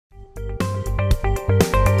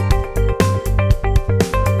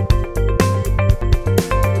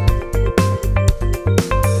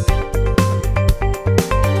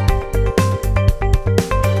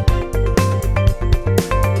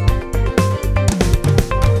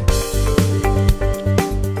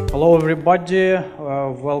Hello everybody,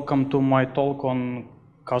 welcome to my talk on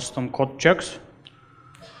custom code checks.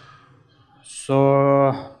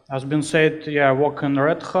 So, as been said, I work in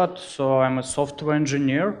Red Hat, so I'm a software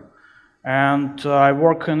engineer. And I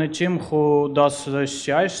work in a team who does the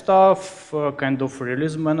CI stuff, kind of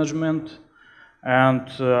release management. And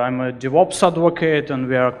I'm a DevOps advocate, and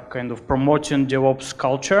we are kind of promoting DevOps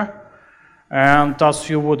culture. And as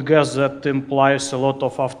you would guess, that implies a lot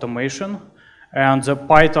of automation. And the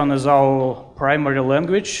Python is our primary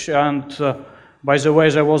language. And by the way,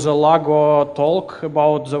 there was a Lago talk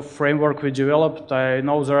about the framework we developed. I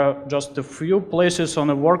know there are just a few places on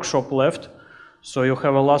the workshop left, so you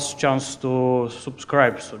have a last chance to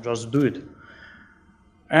subscribe, so just do it.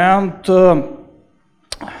 And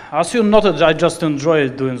as you noted, I just enjoy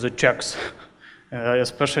doing the checks,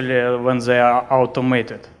 especially when they are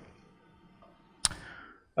automated.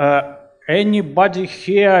 Anybody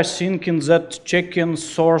here thinking that checking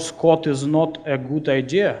source code is not a good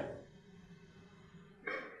idea?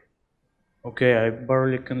 Okay, I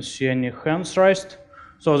barely can see any hands raised.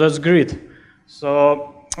 So that's great.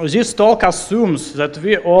 So this talk assumes that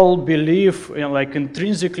we all believe, like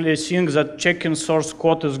intrinsically think that checking source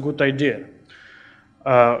code is a good idea.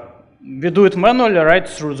 We do it manually, right,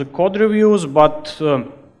 through the code reviews, but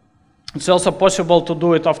it's also possible to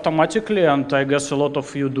do it automatically, and I guess a lot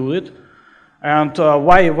of you do it. And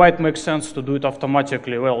why it makes sense to do it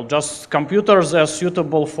automatically? Well, just computers are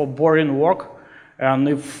suitable for boring work, and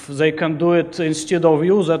if they can do it instead of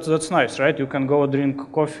you, that's nice, right? You can go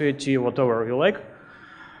drink coffee, tea, whatever you like.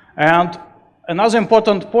 And another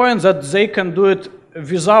important point that they can do it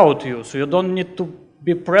without you, so you don't need to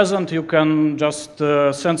be present. You can just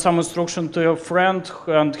send some instruction to your friend,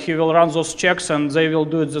 and he will run those checks, and they will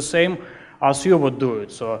do it the same as you would do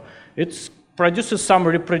it. So it produces some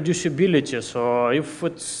reproducibility. So if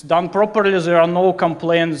it's done properly, there are no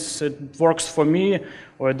complaints. It works for me,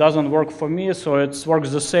 or it doesn't work for me. So it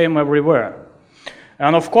works the same everywhere.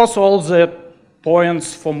 And of course, all the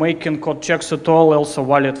points for making code checks at all also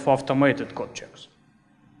valid for automated code checks.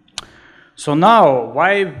 So now,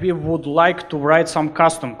 why we would like to write some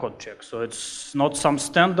custom code checks? So it's not some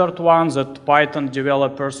standard ones that Python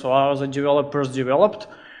developers or other developers developed.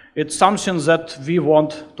 It's something that we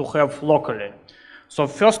want to have locally. So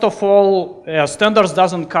first of all, standards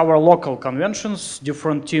doesn't cover local conventions.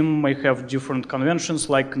 Different team may have different conventions,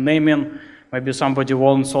 like naming. Maybe somebody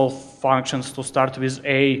wants all functions to start with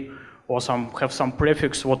A, or have some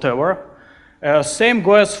prefix, whatever. Same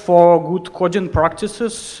goes for good coding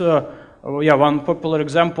practices. One popular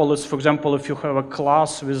example is, for example, if you have a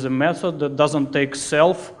class with a method that doesn't take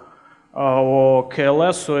self or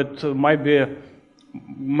KLS, so it might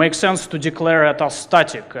make sense to declare it as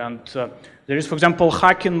static. And there is, for example,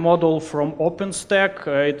 hacking model from OpenStack.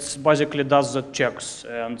 It basically does the checks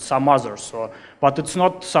and some others. So, but it's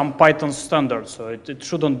not some Python standard, so it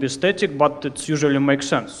shouldn't be static, but it usually makes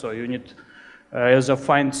sense. So you need either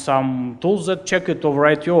find some tools that check it or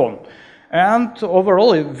write your own. And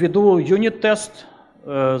overall, if we do unit tests,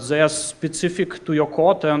 they are specific to your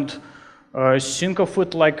code, and think of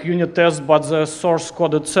it like unit tests, but the source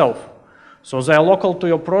code itself. So they are local to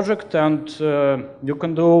your project, and you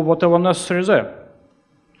can do whatever necessary there.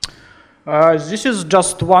 This is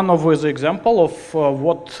just one of the examples of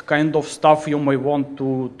what kind of stuff you may want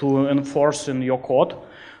to enforce in your code.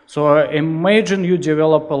 So imagine you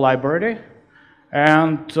develop a library,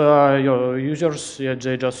 and your users,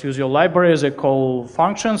 they just use your library, they call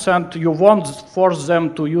functions, and you won't force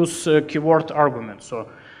them to use keyword arguments.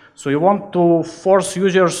 So you want to force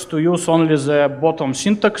users to use only the bottom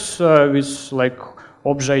syntax with like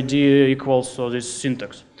obj_id equals this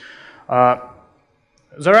syntax.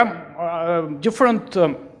 There are different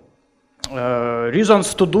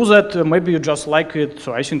reasons to do that. Maybe you just like it.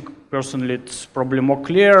 So I think personally it's probably more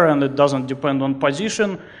clear, and it doesn't depend on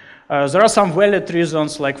position. There are some valid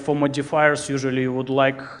reasons, like for modifiers, usually you would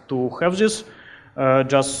like to have this,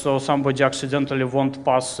 just so somebody accidentally won't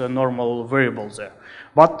pass a normal variable there.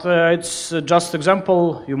 But it's just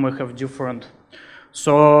example, you may have different.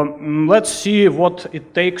 So let's see what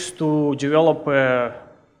it takes to develop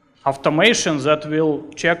automation that will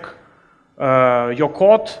check your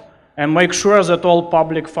code and make sure that all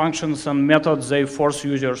public functions and methods, they force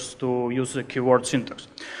users to use the keyword syntax.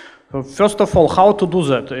 So first of all, how to do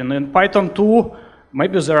that? In Python 2,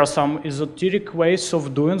 maybe there are some esoteric ways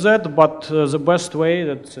of doing that, but the best way,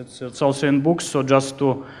 it's also in books, so just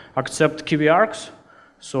to accept keyargs.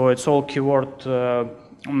 So it's all keyword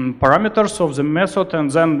parameters of the method,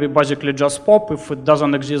 and then we basically just pop. If it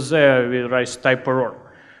doesn't exist there, we raise type error.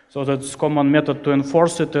 So that's common method to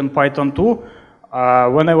enforce it in Python 2.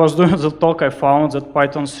 when I was doing the talk, I found that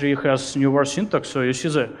Python 3 has newer syntax. So you see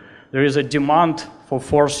there is a demand for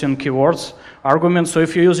forcing keywords arguments. So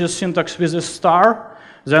if you use this syntax with a star,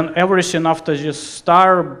 then everything after this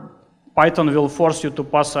star, Python will force you to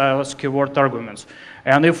pass as keyword arguments.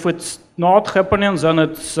 And if it's not happening, then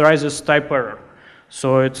it raises type error.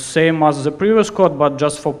 So it's same as the previous code, but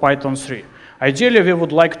just for Python 3. Ideally, we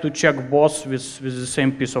would like to check both with the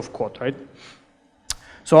same piece of code, right?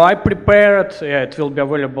 So I prepared, it will be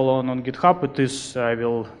available on GitHub. It is, I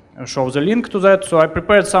will show the link to that. So I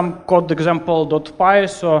prepared some code example.py.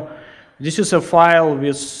 So this is a file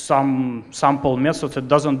with some sample methods. It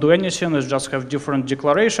doesn't do anything. It just have different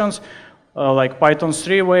declarations, like Python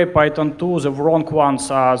 3 way, Python 2. The wrong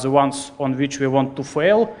ones are the ones on which we want to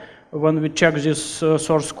fail when we check this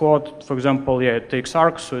source code. For example, it takes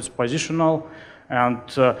arc, so it's positional. And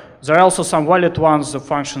there are also some valid ones, the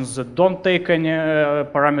functions that don't take any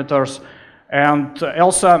parameters. And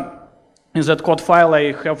also, in that code file,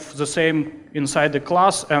 I have the same inside the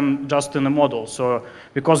class and just in a model. So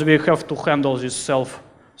because we have to handle this self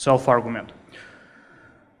argument.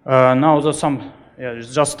 Now there's some,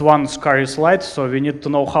 it's just one scary slide. So we need to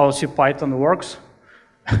know how CPython works.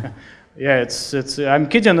 I'm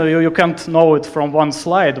kidding. You can't know it from one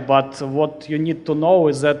slide. But what you need to know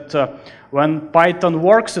is that when Python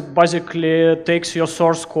works, it basically takes your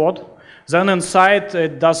source code. Then inside,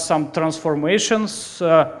 it does some transformations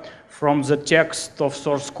from the text of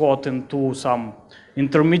source code into some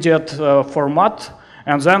intermediate format.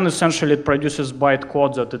 And then essentially it produces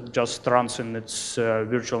bytecode that it just runs in its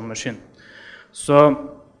virtual machine.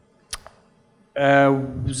 So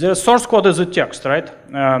the source code is a text, right?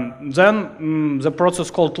 Then the process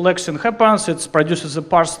called lexing happens. It produces a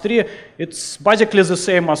parse tree. It's basically the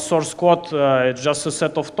same as source code. It's just a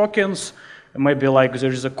set of tokens. Maybe like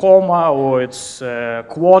there is a comma, or it's a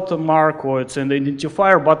quote mark, or it's an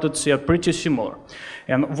identifier, but it's pretty similar.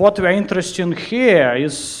 And what we are interested in here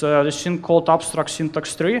is this thing called abstract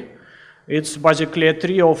syntax tree. It's basically a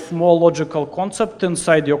tree of more logical concepts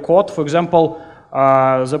inside your code. For example,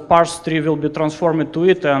 the parse tree will be transformed into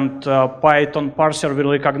it, and Python parser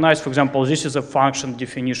will recognize, for example, this is a function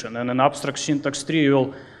definition. And in abstract syntax tree, you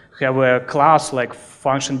will have a class like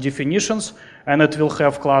function definitions, and it will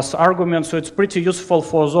have class arguments. So it's pretty useful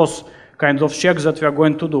for those kinds of checks that we are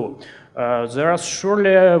going to do. There are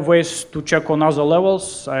surely ways to check on other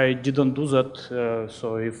levels. I didn't do that.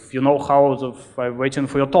 So if you know how, I'm waiting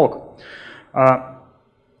for your talk.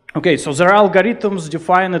 Okay, so there are algorithms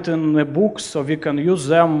defined in the book, so we can use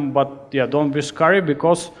them, but don't be scary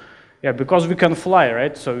because we can fly,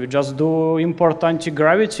 right? So we just do import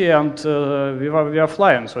anti-gravity and we are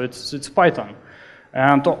flying, so it's Python.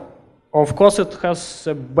 And of course it has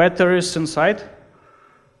batteries inside.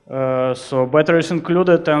 So batteries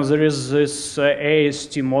included, and there is this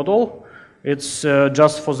AST model. It's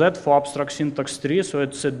just for that, for abstract syntax tree, so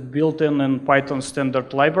it's built-in Python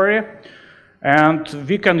standard library. And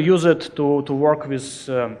we can use it to work with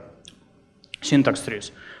syntax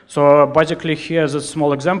trees. So basically here's a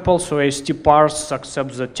small example. So AST parse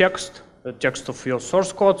accepts the text of your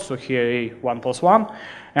source code. So here A1+1.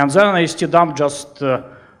 And then AST dump just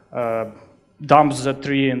dumps the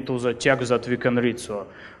tree into the text that we can read. So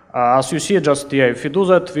as you see, just if you do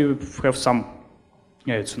that, we have some,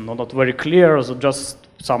 it's not very clear, so just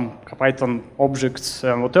some Python objects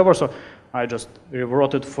and whatever. So I just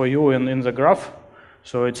rewrote it for you in the graph.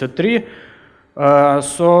 So it's a tree.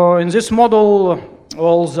 So in this model,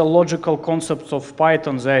 all the logical concepts of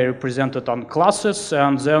Python, they are represented on classes,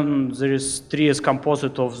 and then there is tree is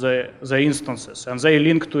composite of the instances, and they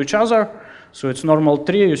link to each other. So it's normal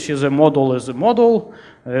tree. You see the model is a model.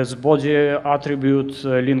 Its body attribute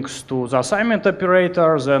links to the assignment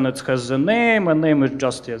operator. Then it has the name, and name is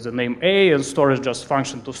just the name A, and store is just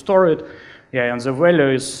function to store it. And the value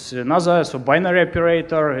is another, so binary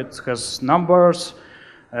operator, it has numbers.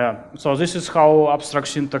 So this is how abstract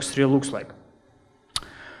syntax tree looks like.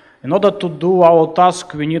 In order to do our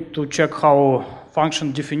task, we need to check how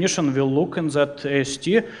function definition will look in that AST.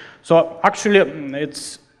 So actually,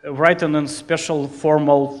 it's written in special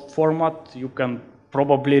formal format. You can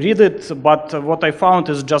probably read it, but what I found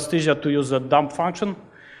is just easier to use the dump function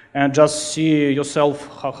and just see yourself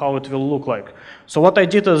how it will look like. So what I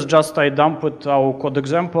did is just I dumped our code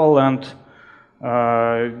example, and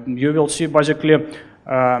you will see basically,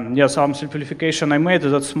 some simplification I made.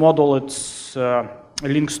 That model, it's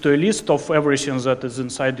links to a list of everything that is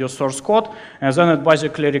inside your source code, and then it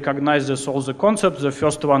basically recognizes all the concepts. The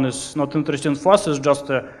first one is not interesting for us, it's just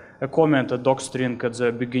a comment, a doc string at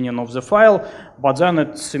the beginning of the file, but then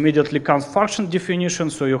it immediately comes function definition.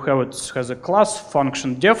 So you have, it has a class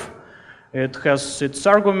function def, It has its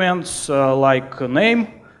arguments like name,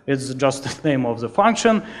 it's just the name of the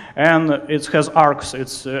function, and it has args,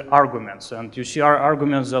 its arguments. And you see our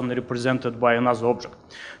arguments are represented by another object.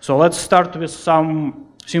 So let's start with some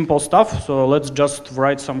simple stuff. So let's just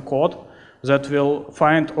write some code that will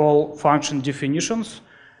find all function definitions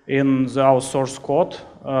in our source code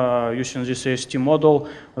using this AST model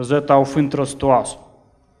that are of interest to us.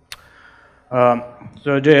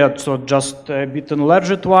 So just a bit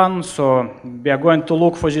enlarged one. So we are going to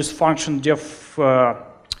look for this function def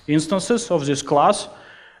instances of this class,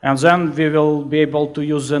 and then we will be able to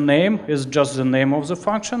use the name. It's just the name of the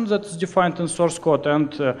function that's defined in source code,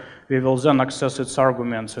 and we will then access its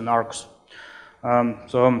arguments in args.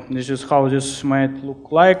 So this is how this might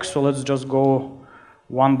look like. So let's just go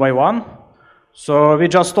one by one. So we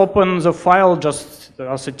just open the file just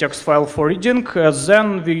as a text file for reading.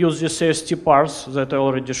 Then we use this AST parse that I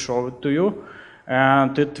already showed to you,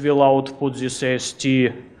 and it will output this AST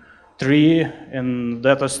tree in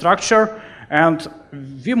data structure. And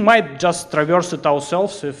we might just traverse it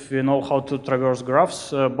ourselves if we know how to traverse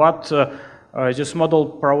graphs, but this model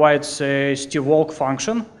provides a AST walk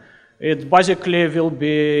function. It basically will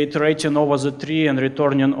be iterating over the tree and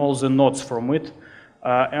returning all the nodes from it.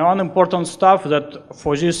 And one important stuff that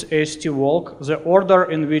for this AST walk, the order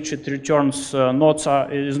in which it returns nodes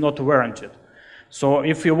is not warranted. So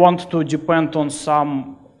if you want to depend on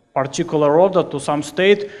some particular order to some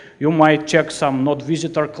state, you might check some node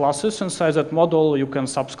visitor classes inside that model. You can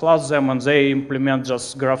subclass them, and they implement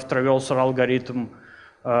just graph traversal algorithm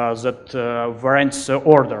that warrants the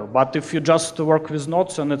order. But if you just work with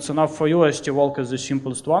nodes and it's enough for you, AST walk is the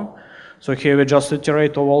simplest one. So here we just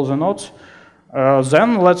iterate over all the nodes.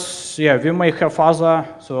 Then we may have other,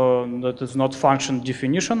 so that is not function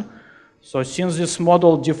definition. So since this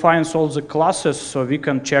model defines all the classes, so we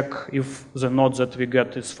can check if the node that we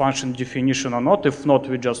get is function definition or not. If not,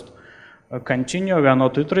 we just continue. We are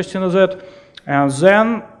not interested in that. And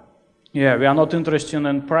then, we are not interested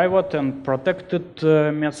in private and protected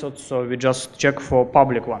methods, so we just check for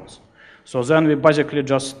public ones. So then we basically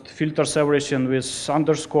just filters everything with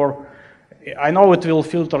underscore. I know it will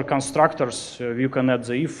filter constructors. You can add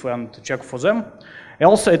the if and check for them.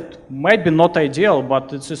 Also, it might be not ideal, but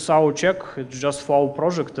this is our check. It's just for our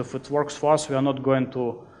project. If it works for us, we are not going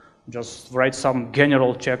to just write some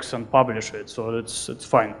general checks and publish it. So it's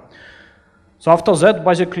fine. So after that,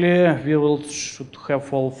 basically, we should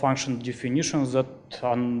have all function definitions that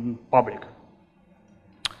are public.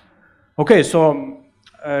 Okay, so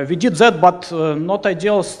we did that, but not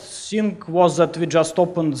ideal thing was that we just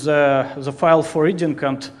opened the file for reading,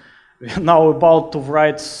 and we're now about to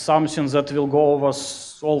write something that will go over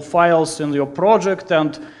all files in your project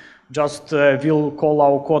and just will call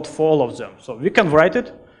our code for all of them. So we can write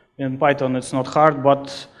it in Python. It's not hard,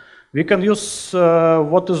 but we can use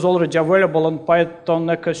what is already available in Python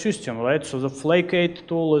ecosystem, right? So the Flake8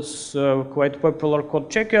 tool is quite popular code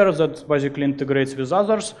checker that basically integrates with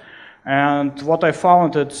others. And what I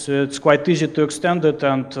found, it's quite easy to extend it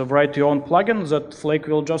and write your own plugin that Flake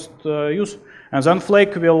will just use. And then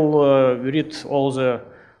Flake will read all the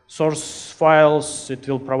source files. It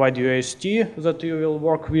will provide you AST that you will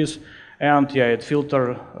work with. And it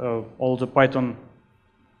filter all the Python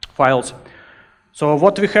files. So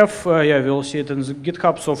what we have, we'll see it in the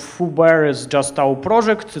GitHub. So foobar is just our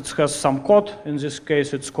project. It has some code. In this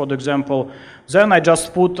case, it's code example. Then I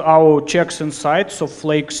just put our checks inside. So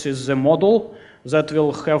Flakes is the model that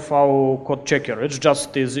will have our code checker. It's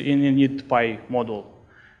just is init py model.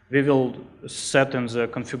 We will set in the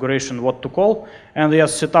configuration what to call. And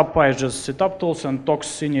yes, setup py is just setup tools, and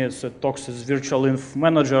toxini is tox is virtual inf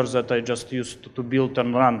manager that I just used to build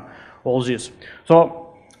and run all this. So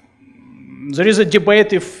there is a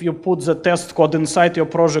debate if you put the test code inside your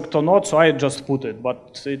project or not, so I just put it,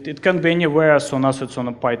 but it can be anywhere as long as it's on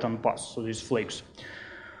a Python path, so these Flakes.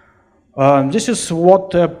 This is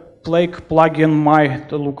what a Flake plugin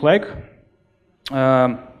might look like.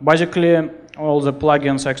 Basically, all the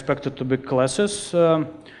plugins are expected to be classes,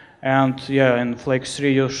 and in Flake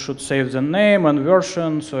 3 you should save the name and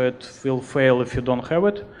version, so it will fail if you don't have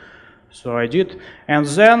it. So I did. And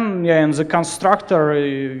then, in the constructor,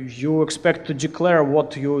 you expect to declare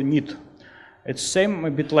what you need. It's same,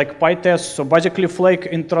 a bit like PyTest. So basically,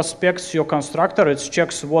 Flake introspects your constructor. It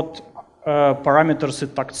checks what parameters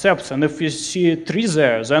it accepts. And if you see 3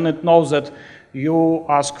 there, then it knows that you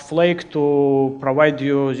ask Flake to provide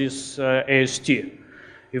you this AST.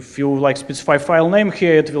 If you specify file name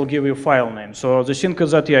here, it will give you file name. So the thing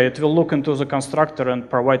is that, it will look into the constructor and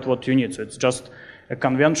provide what you need. So it's just a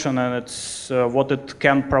convention, and it's what it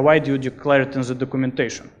can provide you, declare it in the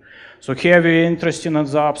documentation. So here we're interested in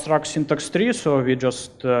the abstract syntax tree, so we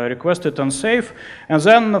just request it and save. And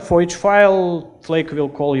then for each file, Flake will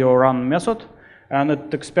call your run method, and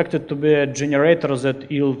it's expected to be a generator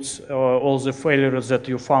that yields all the failures that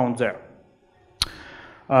you found there.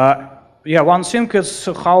 Yeah, one thing is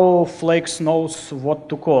how Flake knows what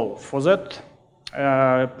to call. For that,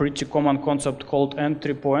 pretty common concept called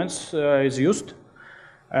entry points is used.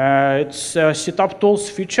 It's a setup tools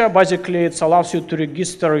feature. Basically, it allows you to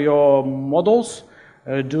register your models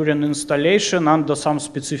during installation under some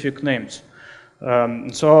specific names.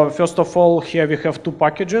 So first of all, here we have two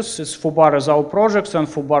packages. It's foobar is our projects, and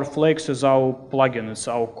foobar flakes is our plugin. It's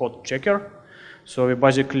our code checker. So we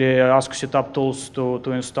basically ask setup tools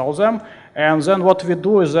to install them. And then what we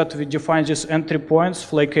do is that we define these entry points,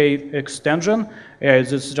 flake extension.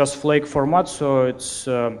 It's just flake format, so it's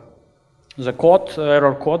the code,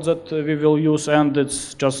 error code that we will use, and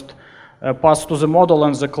it's just passed to the model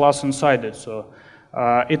and the class inside it. So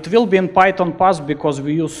it will be in Python path because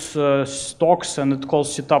we use stocks, and it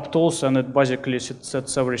calls setup tools, and it basically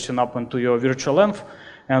sets everything up into your virtual env,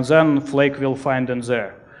 and then Flake will find in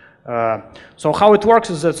there. So how it works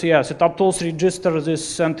is that, yeah, setup tools register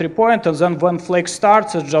this entry point, and then when Flake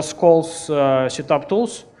starts, it just calls setup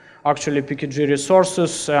tools, actually PKG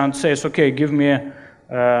resources, and says, okay, give me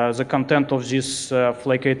the content of this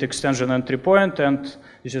Flake 8 extension entry point, and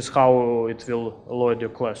this is how it will load your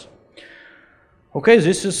class. Okay,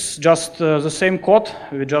 this is just the same code.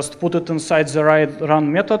 We just put it inside the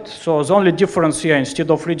run method. So the only difference here,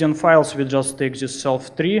 instead of reading files, we just take this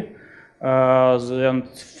self tree. Then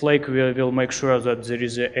Flake will make sure that there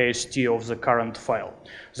is a AST of the current file.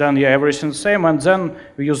 Then, yeah, everything's the same, and then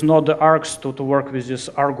we use node args to work with these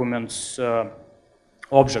arguments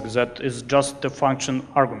object that is just the function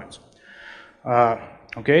arguments.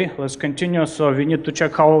 Okay, let's continue. So we need to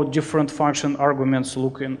check how different function arguments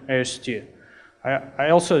look in AST. I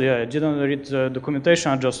also didn't read the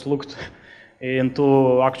documentation, I just looked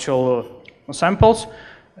into actual samples.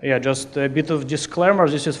 Yeah, just a bit of disclaimer,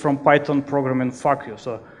 this is from Python programming fuck you.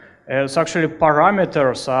 So it's actually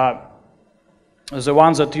parameters are the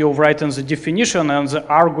ones that you write in the definition, and the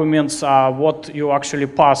arguments are what you actually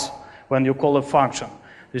pass when you call a function.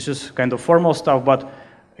 This is kind of formal stuff, but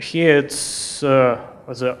here it's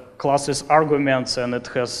the class is arguments, and it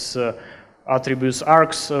has attributes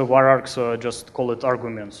args, var args, so just call it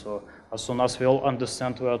arguments. So as soon as we all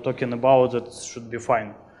understand what we are talking about, that should be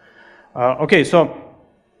fine. Okay, so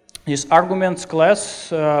this arguments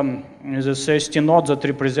class is a AST node that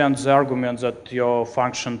represents the arguments that your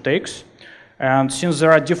function takes. And since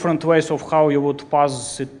there are different ways of how you would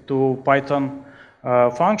pass it to Python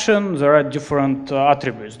function, there are different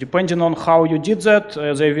attributes. Depending on how you did that,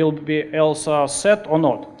 they will be also set or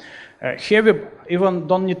not. Here we even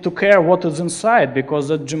don't need to care what is inside, because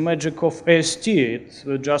that's the magic of AST.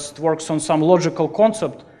 It just works on some logical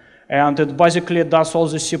concept, and it basically does all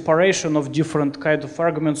the separation of different kind of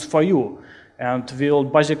arguments for you. And we'll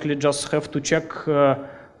basically just have to check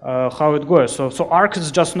how it goes. So arg is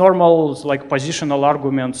just normal, like positional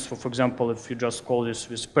arguments. For example, if you just call this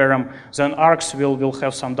with param, then args will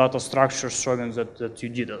have some data structure showing that you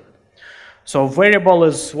did it. So variable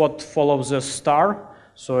is what follows the star.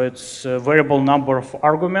 So it's a variable number of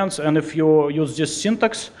arguments. And if you use this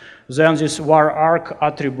syntax, then this var arg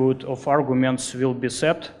attribute of arguments will be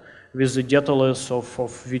set with the details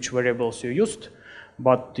of which variables you used.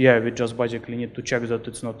 But yeah, we just basically need to check that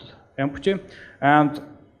it's not empty. And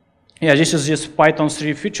yeah, this is this Python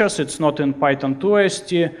 3 features. It's not in Python 2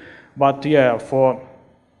 AST, but yeah, for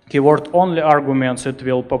keyword only arguments, it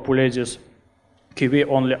will populate this keyword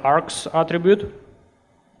only args attribute.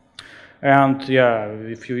 And yeah,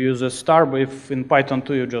 if you use a star, but if in Python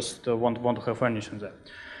 2 you just won't have anything there.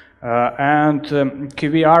 And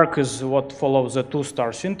keyword arg is what follows the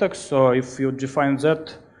 2-star syntax. So if you define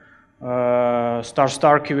that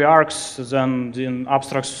star keyword args, then in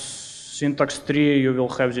abstract syntax tree you will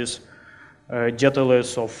have this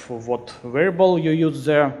details of what variable you use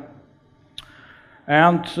there.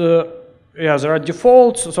 And yeah, there are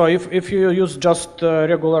defaults. So if you use just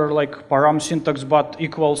regular like param syntax but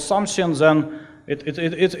equals something, then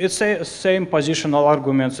it's the same positional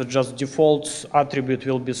arguments. It just defaults attribute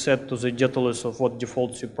will be set to the details of what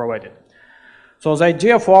defaults you provided. So the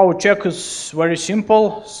idea for our check is very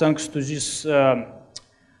simple, thanks to this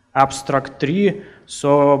abstract tree.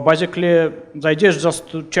 So basically, the idea is just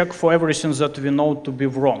to check for everything that we know to be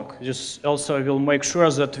wrong. This also will make sure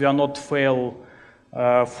that we are not fail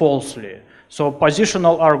falsely. So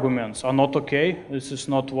positional arguments are not okay. This is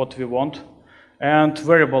not what we want. And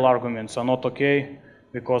variable arguments are not okay.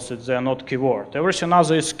 because they're not keyword. Everything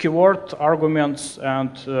other is keyword, arguments,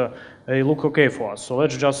 and they look okay for us. So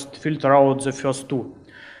let's just filter out the first two.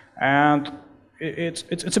 And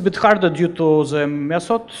it's a bit harder due to the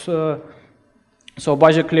method. So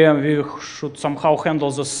basically, we should somehow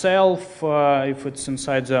handle the self if it's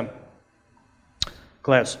inside the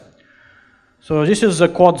class. So this is the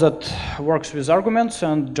code that works with arguments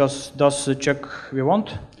and just does the check we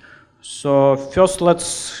want. So first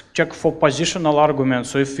let's check for positional arguments.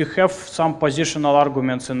 So if we have some positional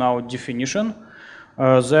arguments in our definition,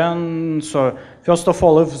 then, so first of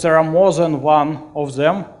all, if there are more than one of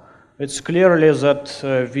them, it's clearly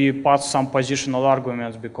that we pass some positional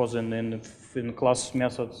arguments, because in class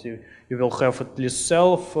methods you will have at least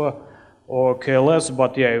self or KLS,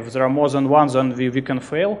 but yeah, if there are more than one, then we can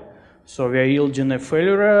fail. So we are yielding a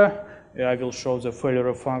failure. I will show the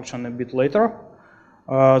failure function a bit later.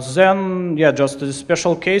 Then, yeah, just a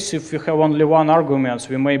special case, if we have only one argument,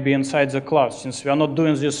 we may be inside the class. Since we are not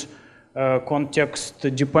doing this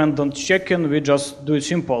context-dependent checking, we just do it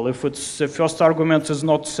simple. If it's the first argument is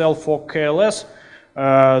not self or KLS,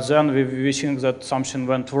 then we think that something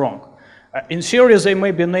went wrong. In theory, they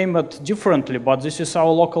may be named differently, but this is our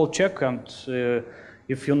local check, and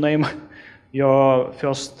if you name your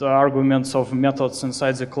first arguments of methods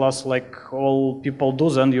inside the class like all people do,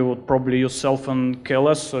 then you would probably use self and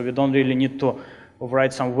KLS, so we don't really need to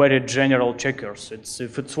write some very general checkers.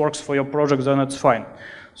 If it works for your project, then it's fine.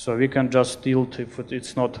 So we can just yield if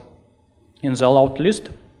it's not in the allowed list.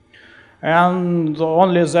 And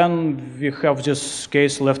only then we have this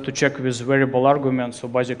case left to check with variable arguments. So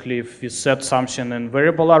basically, if we set something in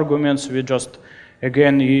variable arguments, we just,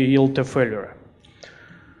 again, yield a failure.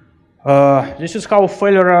 This is how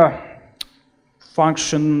failure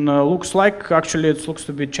function looks like. Actually, it looks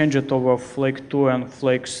to be changed over flake 2 and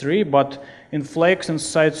flake 3, but in flakes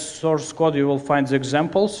inside source code you will find the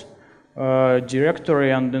examples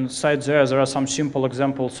directory, and inside there are some simple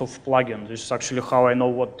examples of plugins. This is actually how I know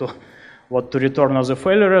what to return as a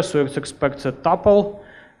failure. So it expects a tuple.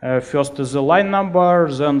 First is the line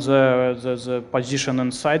number, then the position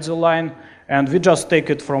inside the line, and we just take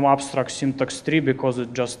it from abstract syntax tree because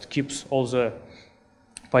it just keeps all the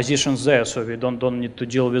positions there, so we don't need to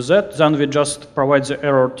deal with that. Then we just provide the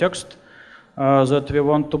error text that we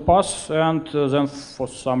want to pass, and then for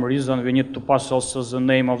some reason we need to pass also the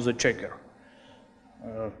name of the checker.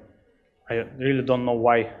 I really don't know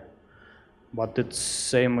why, but it's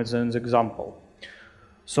same as in the example.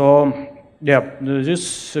 So yeah,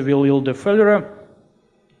 this will yield a failure.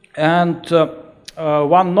 And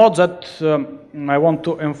one note that I want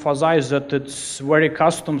to emphasize that it's very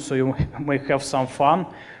custom, so you may have some fun.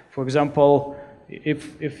 For example,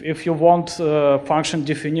 if you want function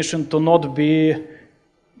definition to not be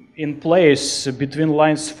in place between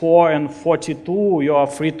lines 4 and 42, you are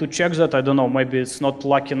free to check that. I don't know, maybe it's not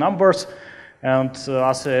lucky numbers, and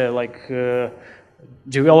as a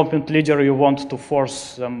development leader, you want to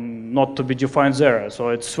force them not to be defined there. So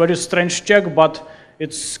it's very strange check, but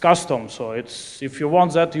it's custom. So if you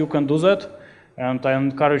want that, you can do that, and I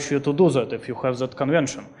encourage you to do that if you have that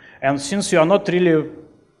convention. And since you are not really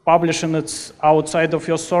publishing it outside of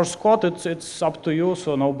your source code, it's up to you,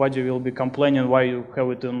 so nobody will be complaining why you have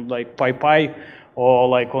it in like PyPy or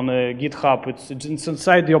like on a GitHub. It's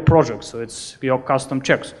inside your project, so it's your custom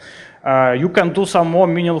checks. You can do some more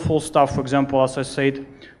meaningful stuff. For example, as I said,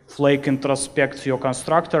 Flake introspects your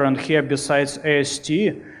constructor, and here besides AST,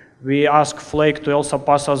 we ask Flake to also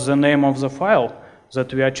pass us the name of the file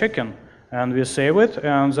that we are checking, and we save it,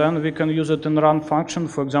 and then we can use it in run function.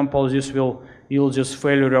 For example, this will yield this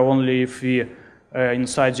failure only if we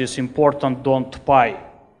inside this important .py.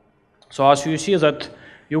 So as you see that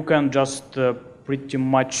you can just pretty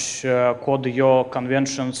much code your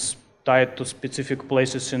conventions tied to specific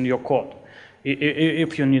places in your code,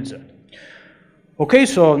 if you need that. Okay,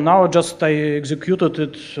 so now just I executed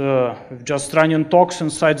it, just running talks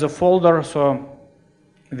inside the folder, so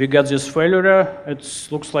we get this failure. It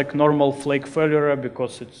looks like normal Flake failure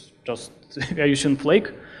because it's just we are using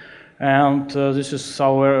Flake. And this is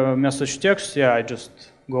our message text. Yeah, I just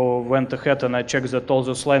went ahead and I checked that all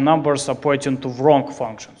those line numbers are pointing to wrong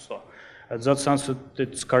function. So in that sense,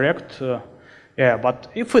 it's correct. Yeah, but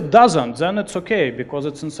if it doesn't, then it's okay because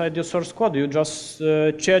it's inside your source code. You just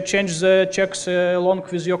change the checks along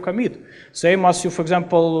with your commit. Same as you, for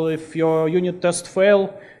example, if your unit test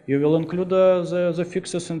fail, you will include the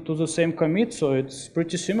fixes into the same commit. So it's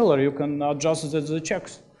pretty similar. You can adjust the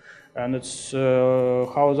checks. And it's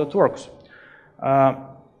how that works.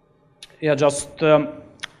 Yeah, just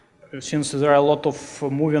since there are a lot of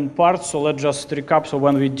moving parts, so let's just recap. So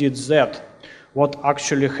when we did that, what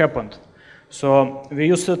actually happened? So we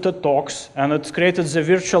used the talks, and it created the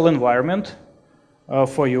virtual environment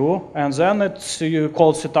for you, and then you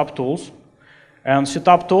call setup tools. And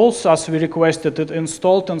setup tools, as we requested, it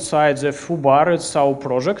installed inside the foobar. It's our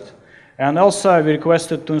project. And also we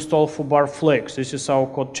requested to install foobar flakes. This is our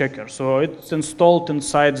code checker. So it's installed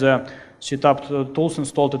inside the setup tools,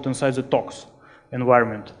 installed it inside the talks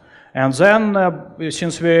environment. And then,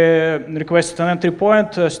 since we requested an entry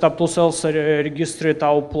point, setup tools also registered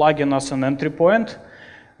our plugin as an entry point.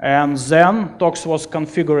 And then talks was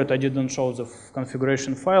configured. I didn't show the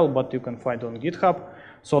configuration file, but you can find it on GitHub.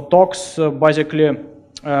 So talks basically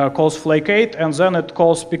calls flake8, and then it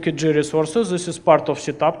calls PKG resources. This is part of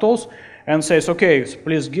setup tools, and says, okay,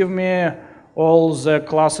 please give me all the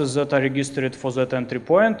classes that are registered for that entry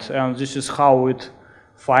point, and this is how it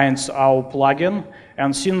finds our plugin.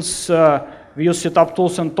 And since we use setup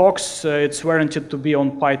tools and talks, it's warranted to be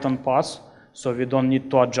on Python path, so we don't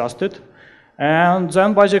need to adjust it. And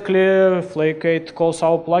then basically flake8 calls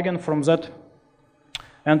our plugin from that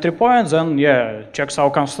entry point, then checks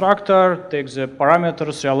our constructor, takes the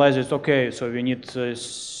parameters, realizes, okay, so we need a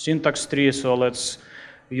syntax tree, so let's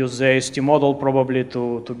use the AST model probably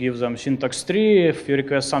to give them syntax tree. If you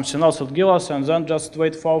request something else, it'll give us, and then just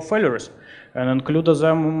wait for our failures and include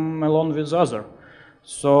them along with other.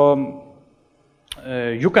 So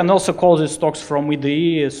you can also call these talks from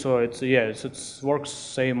IDE, so it works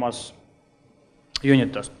same as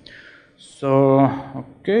unit test. So,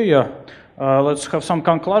 okay, let's have some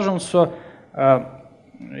conclusions. So,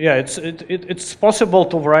 it's possible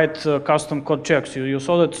to write custom code checks. You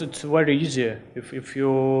saw that it's very easy. If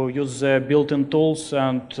you use the built-in tools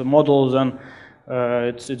and models, then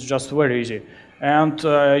it's just very easy. And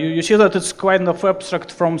you see that it's kind of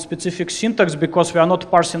abstract from specific syntax because we are not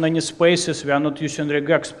parsing any spaces, we are not using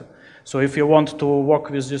regex. So if you want to work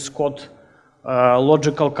with this code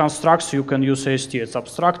logical constructs, you can use AST, it's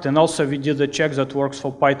abstract. And also we did a check that works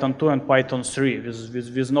for Python 2 and Python 3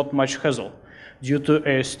 with not much hassle due to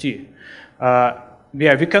AST.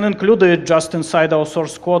 We can include it just inside our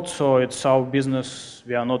source code, so it's our business.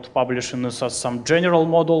 We are not publishing this as some general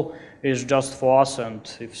model, it's just for us, and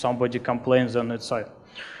if somebody complains, then it's fine.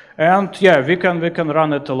 And we can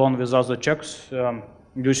run it along with other checks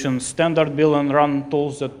using standard build and run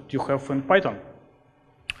tools that you have in Python.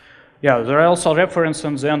 There are also references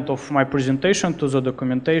at the end of my presentation to the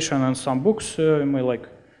documentation and some books. You may like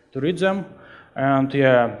to read them. And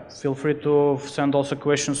feel free to send also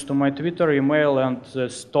questions to my Twitter, email, and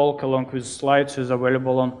this talk along with slides is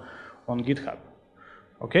available on GitHub.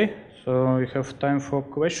 Okay, so we have time for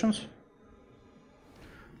questions.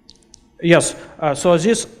 Yes, so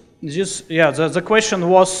the question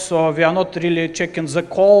was, we are not really checking the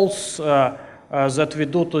calls that we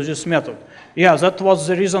do to this method. That was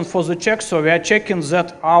the reason for the check. So we are checking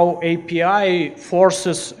that our API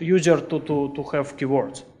forces user to have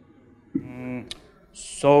keywords.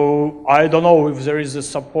 So I don't know if there is a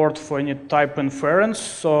support for any type inference.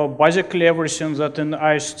 So basically everything that in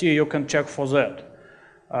IST you can check for that.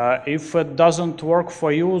 If it doesn't work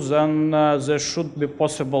for you, then there should be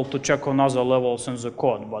possible to check on other levels in the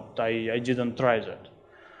code, but I didn't try that.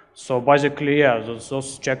 So basically,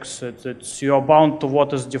 those checks, you are bound to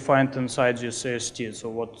what is defined inside this AST, so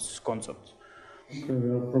what's concept. Okay, we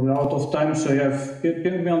are probably out of time, so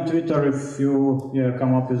ping me on Twitter if you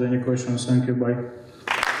come up with any questions. Thank you, bye.